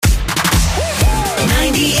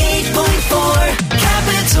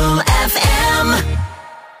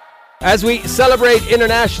As we celebrate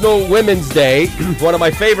International Women's Day, one of my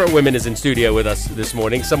favorite women is in studio with us this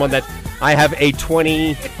morning. Someone that I have a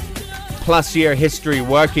 20-plus year history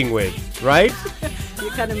working with, right? You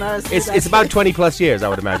can imagine. It's about 20-plus years, I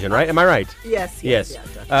would imagine, right? Am I right? Yes.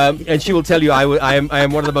 And she will tell you I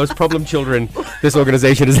am one of the most problem children this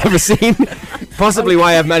organization has ever seen. Possibly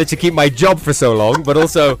why I've managed to keep my job for so long, but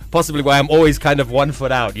also possibly why I'm always kind of 1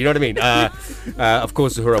 foot out. You know what I mean? Of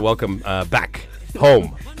course, Zuhura, welcome back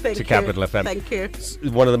home. To Capital FM. Thank you.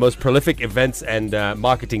 One of the most prolific events and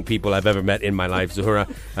marketing people I've ever met in my life, Zuhura.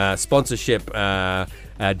 Sponsorship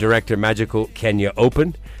director, Magical Kenya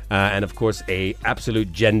Open. And of course, a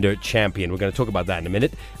absolute gender champion. We're going to talk about that in a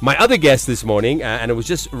minute. My other guest this morning, and it was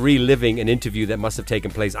just reliving an interview that must have taken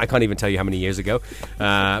place. I can't even tell you how many years ago,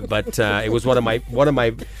 but it was one of my.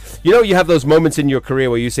 You know, you have those moments in your career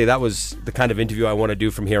where you say that was the kind of interview I want to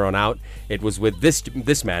do from here on out. It was with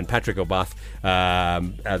this man, Patrick Obath,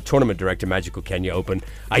 tournament director, Magical Kenya Open.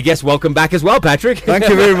 I guess welcome back as well, Patrick. Thank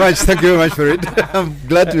you very much. Thank you very much for it. I'm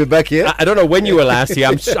glad to be back here. I don't know when you were last here.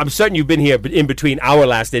 I'm certain you've been here in between our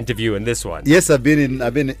last interview and this one. Yes, I've been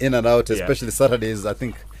in and out, especially Saturdays. I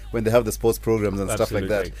think when they have the sports programs and stuff like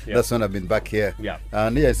that. Yeah. That's when I've been back here. Yeah.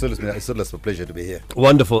 And it's always a pleasure to be here.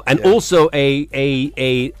 Wonderful. And also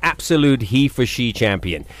a absolute he for she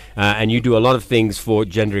champion. And you do a lot of things for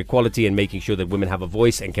gender equality and making sure that women have a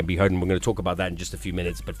voice and can be heard. And we're going to talk about that in just a few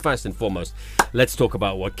minutes. But first and foremost, let's talk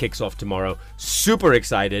about what kicks off tomorrow. Super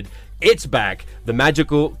excited. It's back. The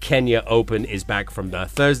Magical Kenya Open is back from the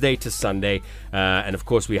Thursday to Sunday. And of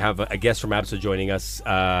course, we have a guest from ABSA joining us.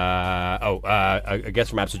 A guest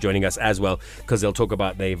from ABSA joining us as well, because they'll talk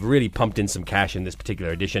about they've really pumped in some cash in this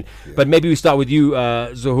particular edition. Yeah. But maybe we start with you,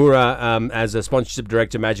 Zuhura, as a sponsorship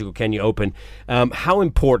director, Magical Kenya Open. How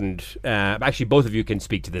important, actually both of you can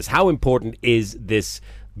speak to this, how important is this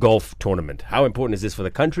golf tournament? How important is this for the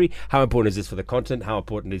country? How important is this for the continent? How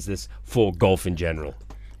important is this for golf in general?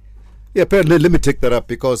 Yeah, let me take that up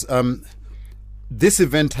because this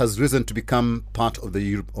event has risen to become part of the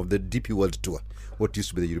DP World Tour, what used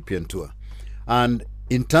to be the European Tour. And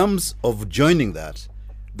in terms of joining that,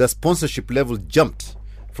 the sponsorship level jumped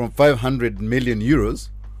from 500,000 euros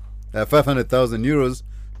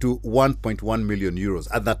to 1.1 million euros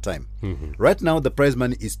at that time. Mm-hmm. Right now, the prize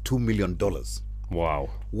money is $2 million. Wow.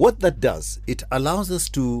 What that does, it allows us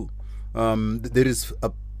to, there is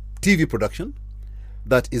a TV production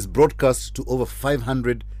that is broadcast to over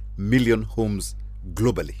 500 million homes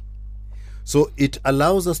globally. So it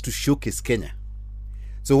allows us to showcase Kenya.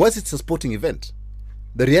 So whilst it's a sporting event,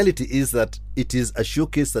 the reality is that it is a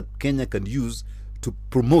showcase that Kenya can use to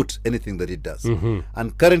promote anything that it does. Mm-hmm.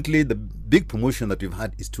 And currently the big promotion that we've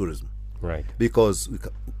had is tourism. Right. Because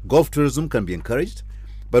golf tourism can be encouraged,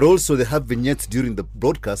 but also they have vignettes during the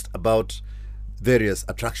broadcast about various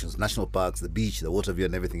attractions, national parks, the beach, the water view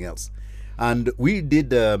and everything else. And we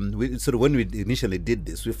did, when we initially did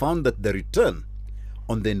this, we found that the return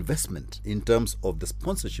on the investment in terms of the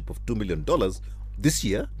sponsorship of $2 million this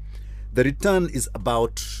year, the return is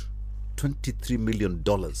about $23 million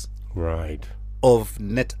right. of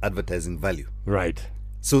net advertising value. Right.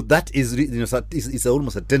 So that is, it's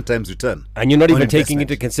almost a 10 times return. And you're not even taking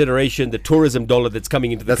into consideration the tourism dollar that's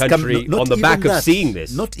coming into the country on the back of seeing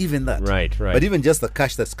this. Not even that. Right. But even just the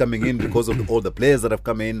cash that's coming in because of all the players that have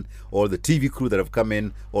come in, or the TV crew that have come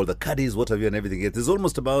in, or the caddies, whatever, and everything. There's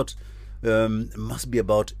almost about, must be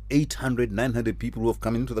about 800, 900 people who have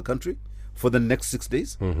come into the country for the next 6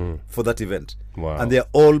 days for that event. Wow. And they're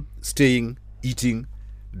all staying, eating,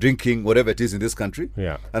 drinking, whatever it is in this country.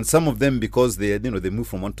 Yeah. And some of them, because they move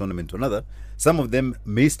from one tournament to another, some of them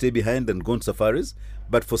may stay behind and go on safaris,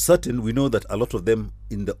 but for certain we know that a lot of them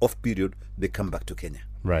in the off period they come back to Kenya.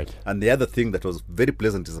 Right. And the other thing that was very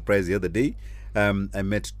pleasant to surprise the other day, I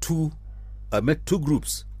met two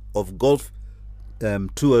groups of golf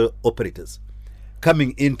tour operators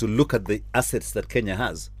coming in to look at the assets that Kenya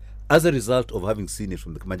has as a result of having seen it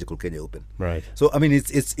from the Magical Kenya Open. Right. So, I mean,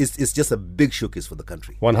 it's just a big showcase for the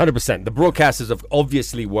country. 100%. The broadcast is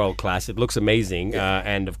obviously world class. It looks amazing. Yeah.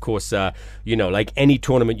 And of course, like any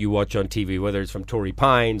tournament you watch on TV, whether it's from Torrey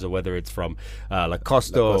Pines or whether it's from La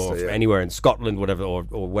Costa or anywhere in Scotland, whatever, or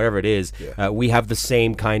wherever it is, we have the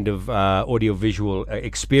same kind of audio-visual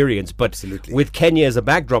experience. But absolutely, with Kenya as a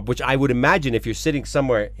backdrop, which I would imagine if you're sitting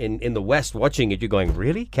somewhere in the West watching it, you're going,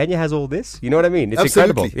 really? Kenya has all this? You know what I mean? It's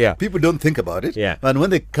absolutely incredible. Yeah. People don't think about it. Yeah. And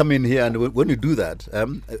when they come in here and when you do that,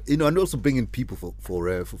 and also bring in people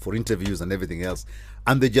for interviews and everything else,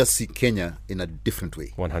 and they just see Kenya in a different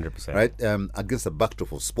way. 100%. Right? Against a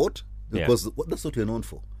backdrop of sport, because that's what we're known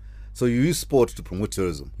for. So you use sport to promote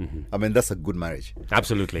tourism. I mean, that's a good marriage.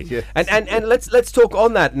 Absolutely. Yes. And let's talk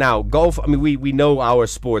on that now. Golf. I mean, we know our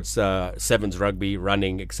sports, sevens, rugby,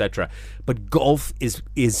 running, etc. But golf is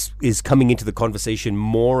coming into the conversation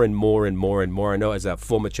more and more and more and more. I know as a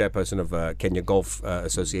former chairperson of Kenya Golf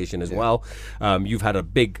Association as well, you've had a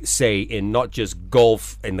big say in not just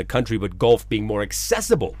golf in the country, but golf being more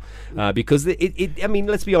accessible. Because I mean,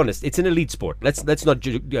 let's be honest, it's an elite sport. Let's not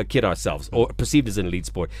kid ourselves, or perceived as an elite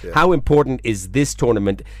sport. Yeah. How important is this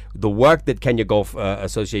tournament, the work that Kenya Golf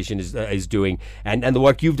Association is doing, and the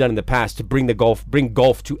work you've done in the past to bring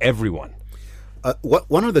golf to everyone?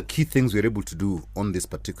 One of the key things we're able to do on this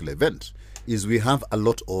particular event is we have a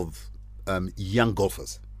lot of young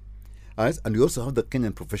golfers, right? And we also have the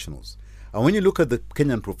Kenyan professionals. And when you look at the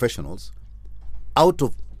Kenyan professionals, out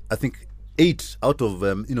of, I think, 7 out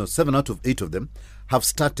of 8 of them have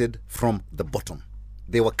started from the bottom.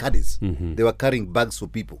 They were caddies. They were carrying bags for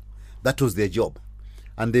people. That was their job,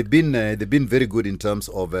 and they've been very good in terms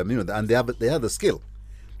of and they have the skill,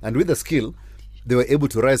 and with the skill, they were able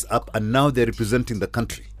to rise up, and now they're representing the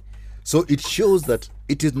country. So it shows that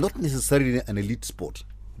it is not necessarily an elite sport.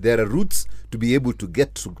 There are routes to be able to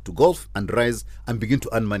get to golf and rise and begin to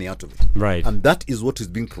earn money out of it. Right. And that is what is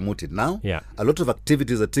being promoted now. Yeah. A lot of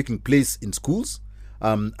activities are taking place in schools,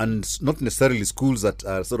 and not necessarily schools that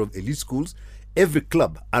are sort of elite schools. Every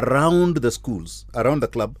club around the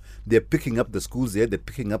club, they're picking up the schools there, they're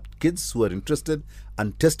picking up kids who are interested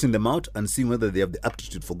and testing them out and seeing whether they have the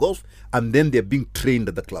aptitude for golf, and then they're being trained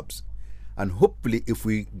at the clubs. And hopefully, if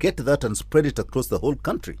we get that and spread it across the whole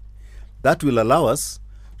country, that will allow us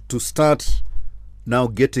to start now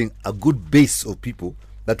getting a good base of people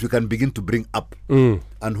that we can begin to bring up. And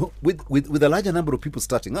with a larger number of people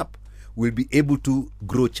starting up, we'll be able to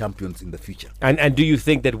grow champions in the future. And do you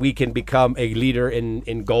think that we can become a leader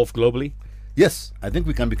in golf globally? Yes, I think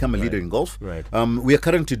we can become a leader in golf. Right. We are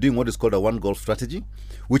currently doing what is called a One Golf strategy,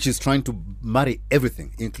 which is trying to marry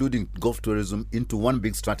everything, including golf tourism, into one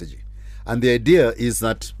big strategy. And the idea is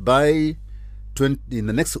that by the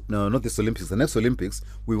next Olympics,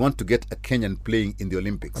 we want to get a Kenyan playing in the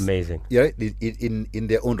Olympics. Amazing. Yeah, in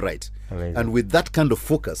their own right. Amazing. And with that kind of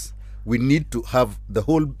focus, we need to have the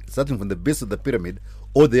whole, starting from the base of the pyramid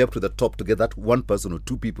all the way up to the top, to get that one person or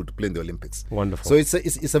two people to play in the Olympics. Wonderful. So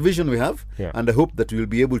it's a vision we have, Yeah. and I hope that we will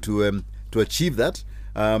be able to achieve that.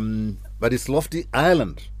 But it's lofty.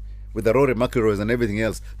 Ireland, with the Rory McIlroys and everything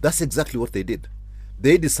else, that's exactly what they did.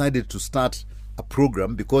 They decided to start a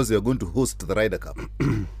program because they were going to host the Ryder Cup.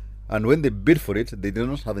 And when they bid for it, they did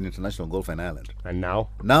not have an international golf in Ireland. And now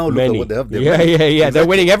look many. at what they have. Yeah. They're Exactly.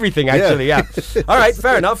 winning everything, actually. Yeah. All right,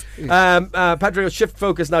 fair enough. Patrick, shift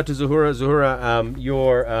focus now to Zuhura. Zuhura,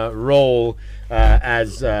 your role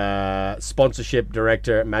as sponsorship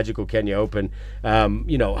director at Magical Kenya Open.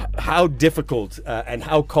 How difficult and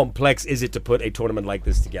how complex is it to put a tournament like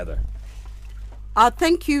this together?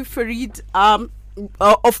 Thank you, Farid.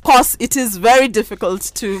 Of course, it is very difficult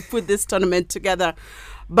to put this tournament together.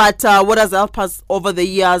 But what has helped us over the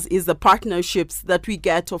years is the partnerships that we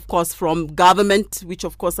get, of course, from government, which,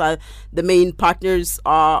 of course, are the main partners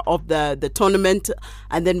of the tournament.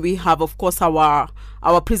 And then we have, of course, our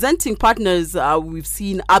presenting partners. We've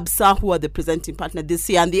seen ABSA, who are the presenting partner this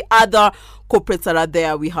year, and the other corporates that are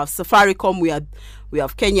there. We have Safaricom, we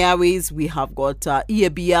have Kenya Airways, we have got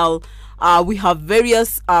EABL. We have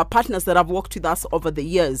various partners that have worked with us over the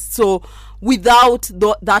years. So without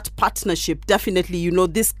that partnership, definitely,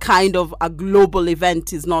 this kind of a global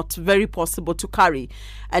event is not very possible to carry.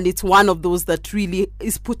 And it's one of those that really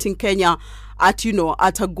is putting Kenya at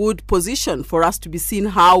a good position for us to be seen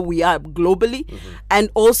how we are globally.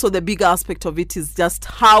 And also the bigger aspect of it is just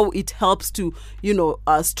how it helps to,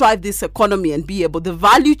 strive this economy and be able, the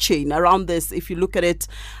value chain around this. If you look at it,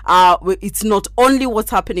 it's not only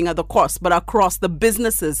what's happening at the course, but across the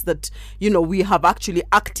businesses that, we have actually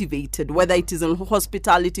activated, whether it is in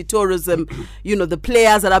hospitality, tourism, the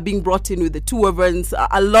players that are being brought in with the tour events,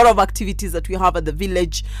 a lot of activities that we have at the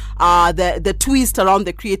village, the twist around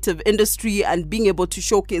the creative industry, and being able to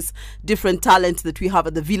showcase different talents that we have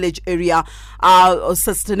at the village area,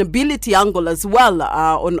 sustainability angle as well,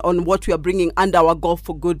 on what we are bringing under our Golf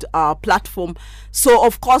for Good platform. So,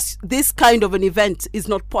 of course, this kind of an event is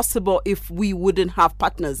not possible if we wouldn't have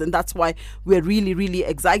partners, and that's why we're really, really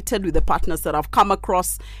excited with the partners that have come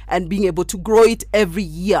across and being able to grow it every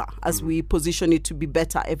year as we position it to be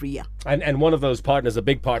better every year. And one of those partners, a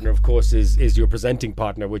big partner, of course, is your presenting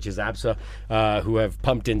partner, which is ABSA, who have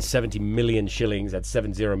pumped in $70 million million shillings, that's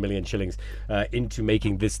 70 million shillings, into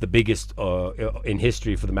making this the biggest in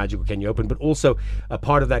history for the Magical Kenya Open, but also a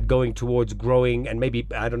part of that going towards growing, and maybe,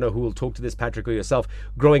 I don't know who will talk to this, Patrick or yourself,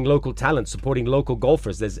 growing local talent, supporting local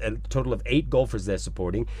golfers. There's a total of 8 golfers they're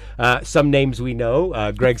supporting. Some names we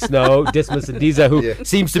know, Greg Snow, Dismas Ndiza, who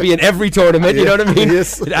seems to be in every tournament, you know what I mean?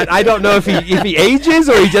 Yes. I don't know if he ages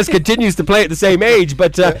or he just continues to play at the same age,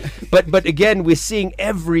 but again, we're seeing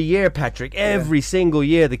every year, Patrick, every single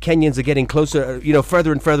year, the Kenyans are getting closer,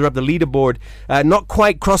 further and further up the leaderboard, not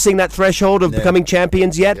quite crossing that threshold of becoming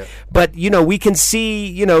champions yet, but we can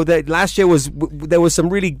see, that last year there was some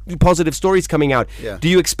really positive stories coming out. Do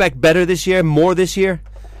you expect better this year, more this year?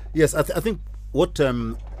 Yes, I think what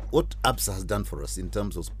ABSA has done for us in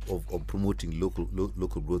terms of promoting local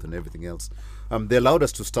growth and everything else, they allowed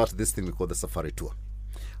us to start this thing we call the Safari Tour.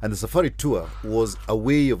 And the Safari Tour was a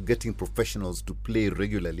way of getting professionals to play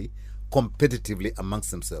regularly, competitively amongst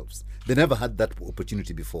themselves. They never had that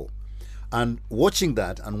opportunity before. And watching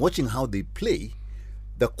that and watching how they play,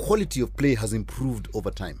 the quality of play has improved over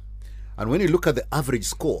time. And when you look at the average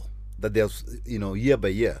score that there's, year by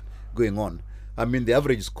year going on, I mean, the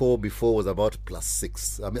average score before was about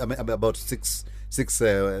 +6. I mean about six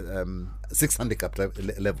handicap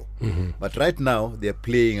level. But right now they're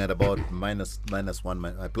playing at about +1,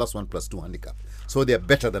 +2 handicap. So they're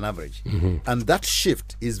better than average. And that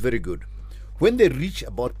shift is very good. When they reach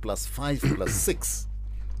about +5, +6,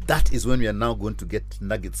 that is when we are now going to get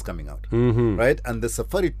nuggets coming out, right? And the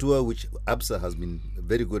Safari Tour, which ABSA has been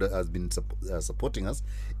very good at, has been supporting us,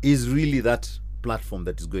 is really that platform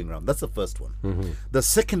that is going around. That's the first one. The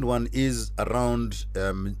second one is around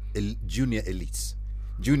junior elites,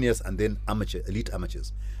 juniors, and then elite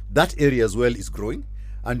amateurs. That area as well is growing,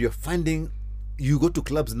 and you're finding, you go to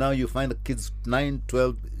clubs now, you find the kids 9,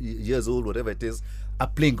 12 years old, whatever it is, are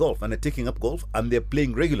playing golf, and they're taking up golf, and they're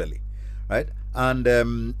playing regularly, right? And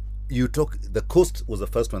the Coast was the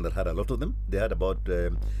first one that had a lot of them. They had about,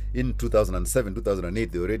 in 2007,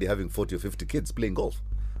 2008, they were already having 40 or 50 kids playing golf,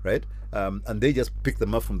 right? And they just picked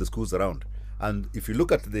them up from the schools around. And if you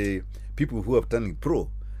look at the people who are turning pro,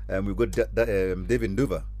 we've got Daniel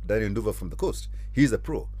Nduva from the Coast. He's a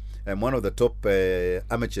pro, and one of the top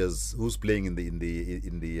amateurs who's playing in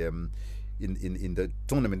the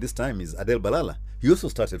tournament this time is Adel Balala. He also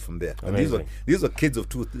started from there. And these were kids of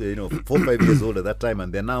 4 or 5 years old at that time,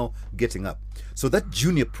 and they're now getting up. So that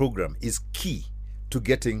junior program is key to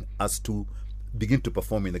getting us to begin to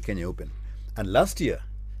perform in the Kenya Open. And last year,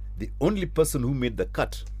 the only person who made the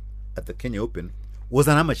cut at the Kenya Open was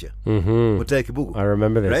an amateur, Mutai Kibugu. I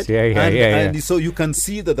remember this. Right? Yeah. And so you can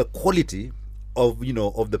see that the quality of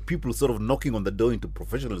the people sort of knocking on the door into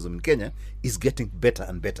professionalism in Kenya is getting better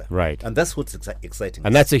and better. Right. And that's what's exciting.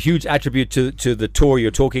 And that's a huge attribute to the tour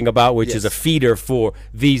you're talking about, which is a feeder for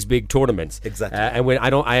these big tournaments. Exactly.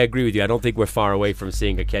 And I agree with you. I don't think we're far away from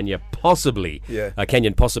seeing a Kenyan possibly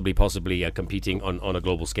competing on a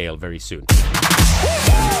global scale very soon.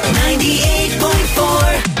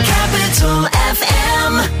 98.4 Capital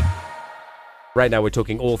FM. Right now, we're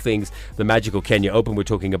talking all things the Magical Kenya Open. We're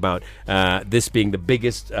talking about this being the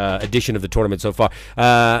biggest edition of the tournament so far.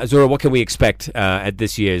 Zura, what can we expect at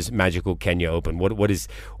this year's Magical Kenya Open? What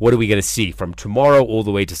are we going to see from tomorrow all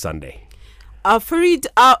the way to Sunday? Farid,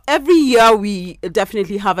 every year we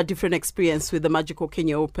definitely have a different experience with the Magical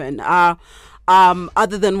Kenya Open.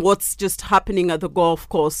 Other than what's just happening at the golf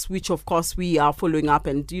course, which of course we are following up,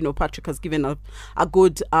 and Patrick has given a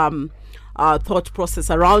good thought process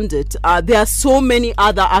around it. There are so many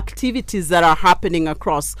other activities that are happening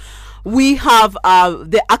across. We have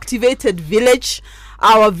the Activated Village.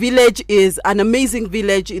 Our village is an amazing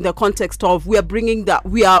village in the context of we are plugging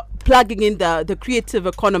in the creative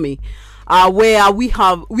economy. Where we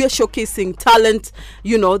are showcasing talent,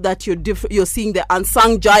 that you're seeing the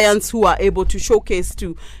unsung giants who are able to showcase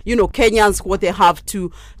to, Kenyans what they have to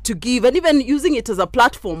give, and even using it as a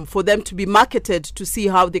platform for them to be marketed to see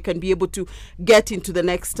how they can be able to get into the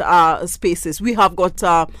next spaces. We have got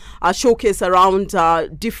a showcase around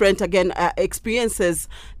different, experiences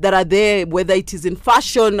that are there, whether it is in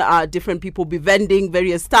fashion, different people be vending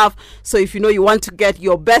various stuff. So if you want to get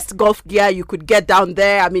your best golf gear, you could get down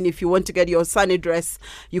there. I mean, if you want to get your sunny dress,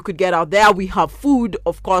 you could get out there. We have food,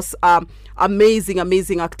 of course, amazing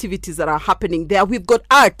activities that are happening there. We've got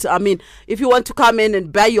art. I mean, if you want to come in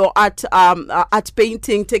and buy your art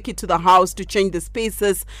painting, take it to the house to change the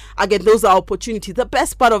spaces. Again, those are opportunities. The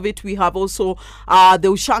best part of it, we have also the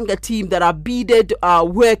Ushanga team that are beaded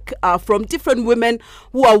work from different women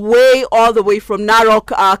who are all the way from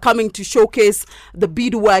Narok coming to showcase the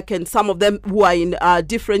beadwork, and some of them who are in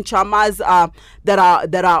different chamas that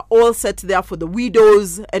are all set there for the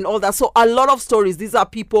widows and all that. So a lot of stories. These are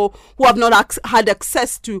people who have not had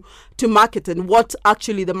access to market, and what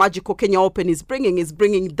actually the Magical Kenya Open is bringing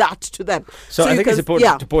that to them. So I think it's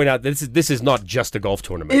important to point out that this is not just a golf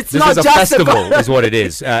tournament. This is a festival, is what it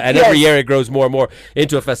is, and Yes. every year it grows more and more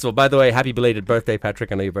into a festival. By the way, happy belated birthday,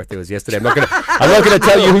 Patrick! I know your birthday was yesterday. I'm not gonna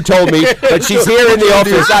tell you who told me, but she's here in the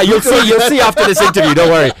office. You'll see after this interview. Don't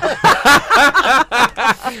worry.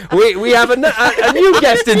 we have a new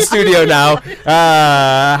guest in studio now.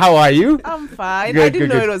 How are you? I'm fine. Good, I didn't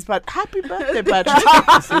good, know good. it was Happy birthday, Patrick.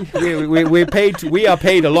 We are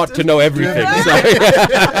paid a lot to know everything. So.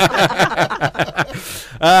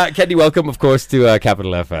 Kendi, welcome, of course, to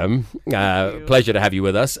Capital FM. Pleasure to have you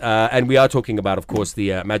with us. And we are talking about, of course,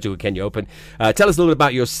 the Magical Kenya Open. Tell us a little bit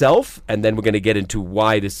about yourself, and then we're going to get into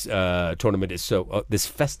why this tournament is this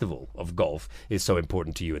festival of golf is so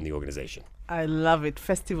important to you in the organization. I love it.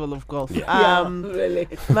 Festival of Golf. Really.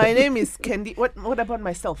 My name is Kendi. What about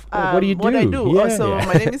myself? What do you What I do? do. Yeah, So yeah.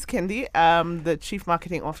 my name is Kendi. I'm the Chief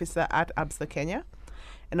Marketing Officer at ABSA Kenya.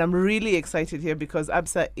 And I'm really excited here because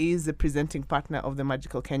ABSA is the presenting partner of the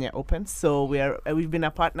Magical Kenya Open. So we've been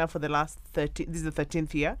a partner for the last this is the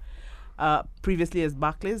 13th year. Previously as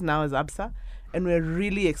Barclays, now as ABSA. And we're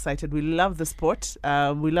really excited. We love the sport.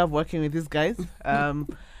 We love working with these guys.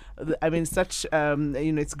 I mean,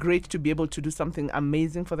 it's great to be able to do something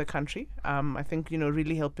amazing for the country. I think,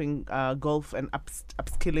 really helping golf and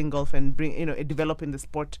upskilling golf and developing the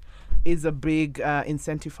sport is a big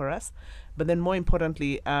incentive for us. But then more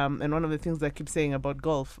importantly, and one of the things that I keep saying about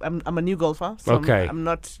golf, I'm a new golfer, so Okay. I'm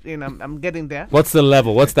not, I'm getting there. What's the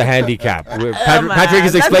level? What's the handicap? Patrick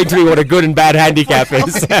has that's- explained to me what a good and bad handicap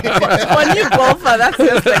is. For a new golfer, that's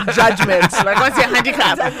just like judgment. Like, what's your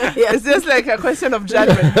handicap? It's just like a question of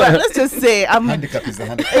judgment. But let's just say I'm Handicap is the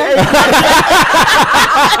handicap.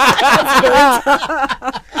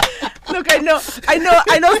 Look,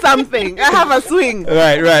 I know something. I have a swing.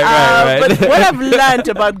 Right. But what I've learned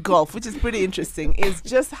about golf, which is pretty interesting, is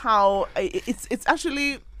just how it's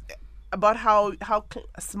actually about how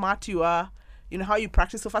smart you are. How you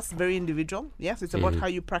practice. So first, it's very individual. Yes, it's about how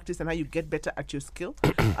you practice and how you get better at your skill.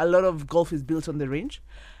 A lot of golf is built on the range.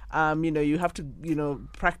 You have to,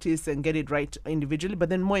 practice and get it right individually. But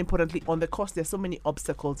then more importantly, on the course, there's so many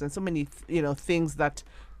obstacles and so many, things that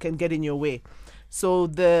can get in your way. So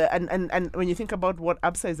and when you think about what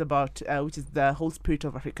ABSA is about, which is the whole spirit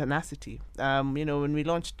of Africanacity, when we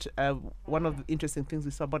launched, one of the interesting things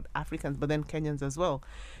we saw about Africans, but then Kenyans as well,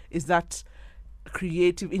 is that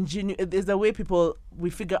creative there's a way we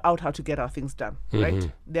figure out how to get our things done,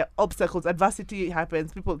 right? There are obstacles, adversity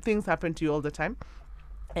happens, things happen to you all the time,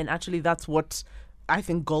 and actually that's what I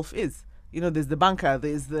think golf is. There's the bunker,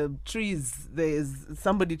 there's the trees, there's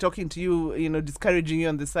somebody talking to you, discouraging you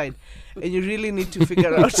on the side. And you really need to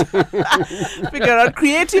figure out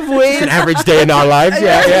creative ways. An average day in our lives.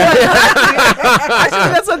 Yeah.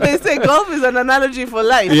 Actually, that's what they say. Golf is an analogy for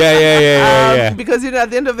life. Yeah. Because, at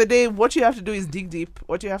the end of the day, what you have to do is dig deep.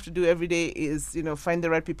 What you have to do every day is, find the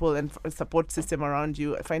right people and support system around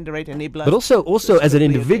you, find the right enablers. But also as an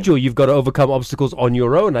individual, you've got to overcome obstacles on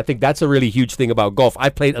your own. I think that's a really huge thing about golf. I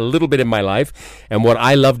played a little bit in my life, and what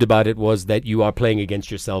I loved about it was that you are playing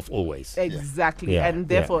against yourself always. Exactly. Yeah, And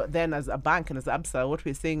therefore, then as a bank and as ABSA, what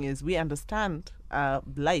we're saying is we understand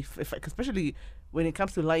life, especially when it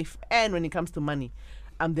comes to life and when it comes to money.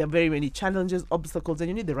 There are very many challenges, obstacles, and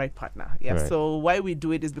you need the right partner. Yeah. Right. So why we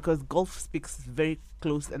do it is because golf speaks very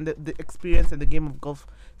close, and the experience and the game of golf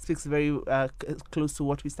speaks very close to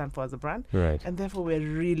what we stand for as a brand. Right. And therefore, we're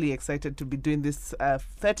really excited to be doing this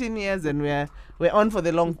 13 years, and we're in for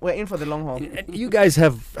the long haul. And you guys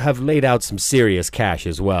have laid out some serious cash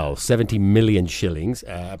as well, 70 million shillings.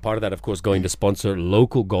 Part of that, of course, going to sponsor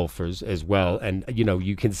local golfers as well. And,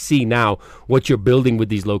 you can see now what you're building with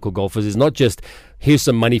these local golfers is not just here's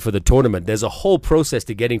some money for the tournament. There's a whole process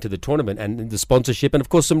to getting to the tournament and the sponsorship, and of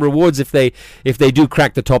course some rewards if they do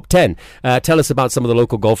crack the top 10. Tell us about some of the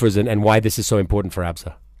local golfers and why this is so important for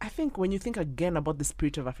ABSA. I think when you think again about the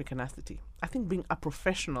spirit of Africanacity, I think being a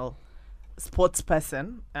professional sports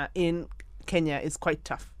person in Kenya is quite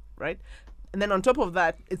tough, right? And then on top of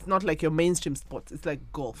that, it's not like your mainstream sports. It's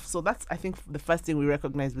like golf. So that's, I think, the first thing we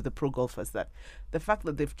recognize with the pro golfers, that the fact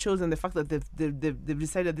that they've chosen, the fact that they've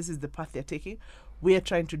decided this is the path they're taking, we are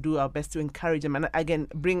trying to do our best to encourage them and again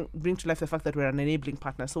bring to life the fact that we're an enabling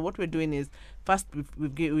partner. So what we're doing is first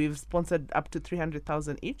we've sponsored up to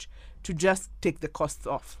 300,000 each to just take the costs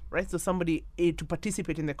off, right? So somebody to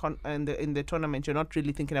participate in the tournament, you're not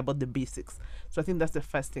really thinking about the basics. So I think that's the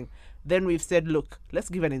first thing. Then we've said, look, let's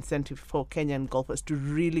give an incentive for Kenyan golfers to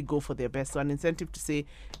really go for their best. So an incentive to say,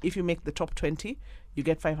 if you make the top 20, you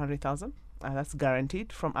get 500,000. That's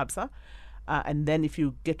guaranteed from ABSA. And then if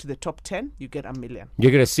you get to the top 10, you get $1 million.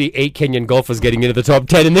 You're going to see 8 Kenyan golfers getting into the top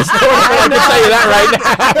 10 in this tournament. I can tell you that right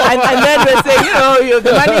now. and then we're saying,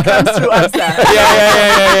 the money comes through ABSA.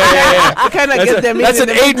 Yeah. We kind of get them in. That's an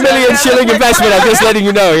 8 million shilling investment. I'm just letting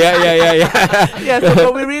you know. Yeah.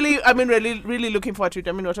 So we're really looking forward to it.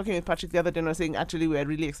 I mean, we were talking with Patrick the other day and we were saying, actually, we're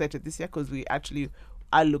really excited this year because we actually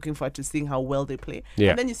are looking forward to seeing how well they play. Yeah.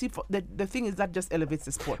 And then you see, the thing is that just elevates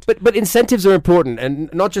the sport. But incentives are important,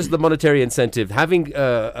 and not just the monetary incentive. Having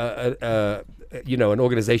an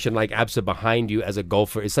organization like ABSA behind you as a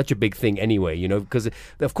golfer is such a big thing anyway, because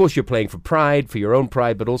of course you're playing for pride, for your own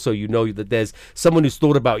pride, but also that there's someone who's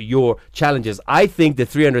thought about your challenges. I think the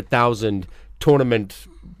 300,000 tournament,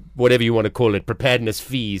 whatever you want to call it, preparedness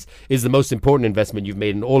fees is the most important investment you've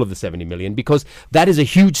made in all of the 70 million, because that is a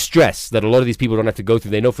huge stress that a lot of these people don't have to go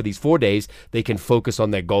through. They know for these 4 days they can focus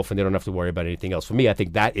on their golf and they don't have to worry about anything else. For me, I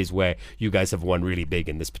think that is where you guys have won really big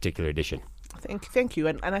in this particular edition. Thank you.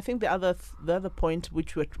 And I think the other point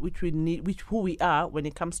which we need, who we are when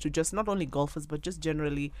it comes to just not only golfers but just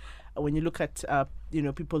generally when you look at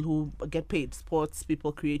people who get paid, sports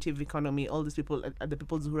people, creative economy, all these people, the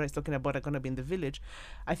people Zuhura is talking about are going to be in the village.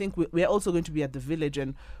 I think we are also going to be at the village,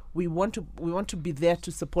 and we want to be there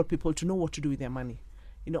to support people to know what to do with their money.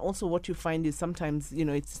 Also what you find is sometimes,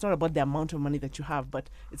 it's not about the amount of money that you have, but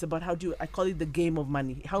it's about I call it the game of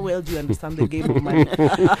money. How well do you understand the game of money?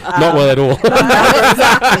 Not well at all.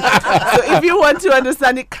 Exactly. So if you want to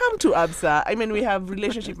understand it, come to ABSA. I mean, we have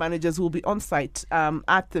relationship managers who will be on site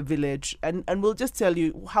at the village, and we'll just tell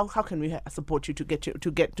you how can we support you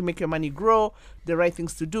to make your money grow, the right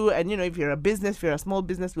things to do. And if you're a business, if you're a small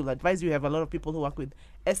business, we'll advise you. We have a lot of people who work with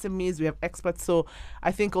SMEs, we have experts. So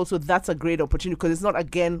I think also that's a great opportunity, because it's not,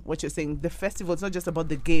 again, what you're saying, the festival, it's not just about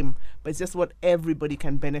the game, but it's just what everybody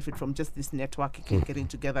can benefit from, just this networking, getting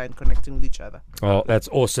together and connecting with each other. Oh, that's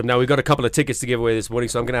awesome. Now, we've got a couple of tickets to give away this morning,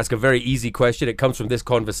 so I'm going to ask a very easy question. It comes from this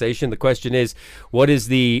conversation. The question is, what is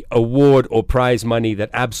the award or prize money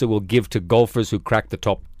that ABSA will give to golfers who crack the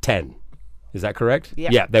top 10? Is that correct?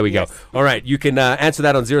 Yeah. There we go. All right. You can answer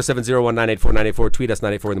that on 0701984984. Tweet us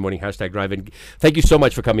 984 in the morning, #drive-in. Thank you so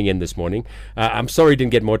much for coming in this morning. I'm sorry I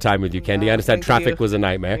didn't get more time with you, Candy. I understand traffic was a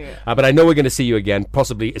nightmare. But I know we're going to see you again,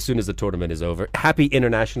 possibly as soon as the tournament is over. Happy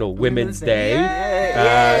International Women's Day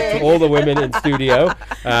to all the women in studio.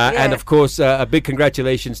 And, of course, a big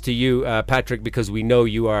congratulations to you, Patrick, because we know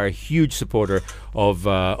you are a huge supporter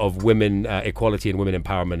of women equality and women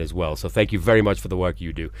empowerment as well. So thank you very much for the work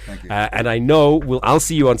you do. Thank you. And I know I'll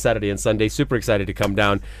see you on Saturday and Sunday. Super excited to come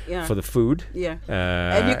down for the food. Yeah.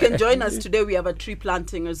 And you can join us today. We have a tree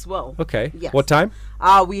planting as well. Okay. Yes. What time?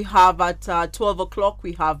 We have at 12 o'clock,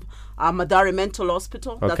 we have Madari Mental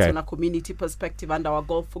Hospital. That's on a community perspective, and our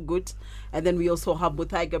Golf for Good. And then we also have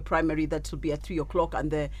Muthaiga Primary that will be at 3 o'clock, and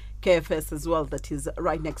the KFS as well that is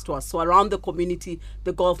right next to us. So around the community,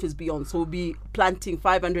 the golf is beyond. So we'll be planting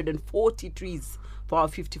 540 trees for our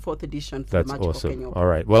 54th edition. For That's the Magical awesome. Kenya. All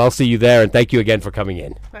right. Well, I'll see you there, and thank you again for coming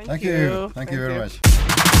in. Thank you very much.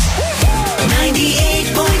 98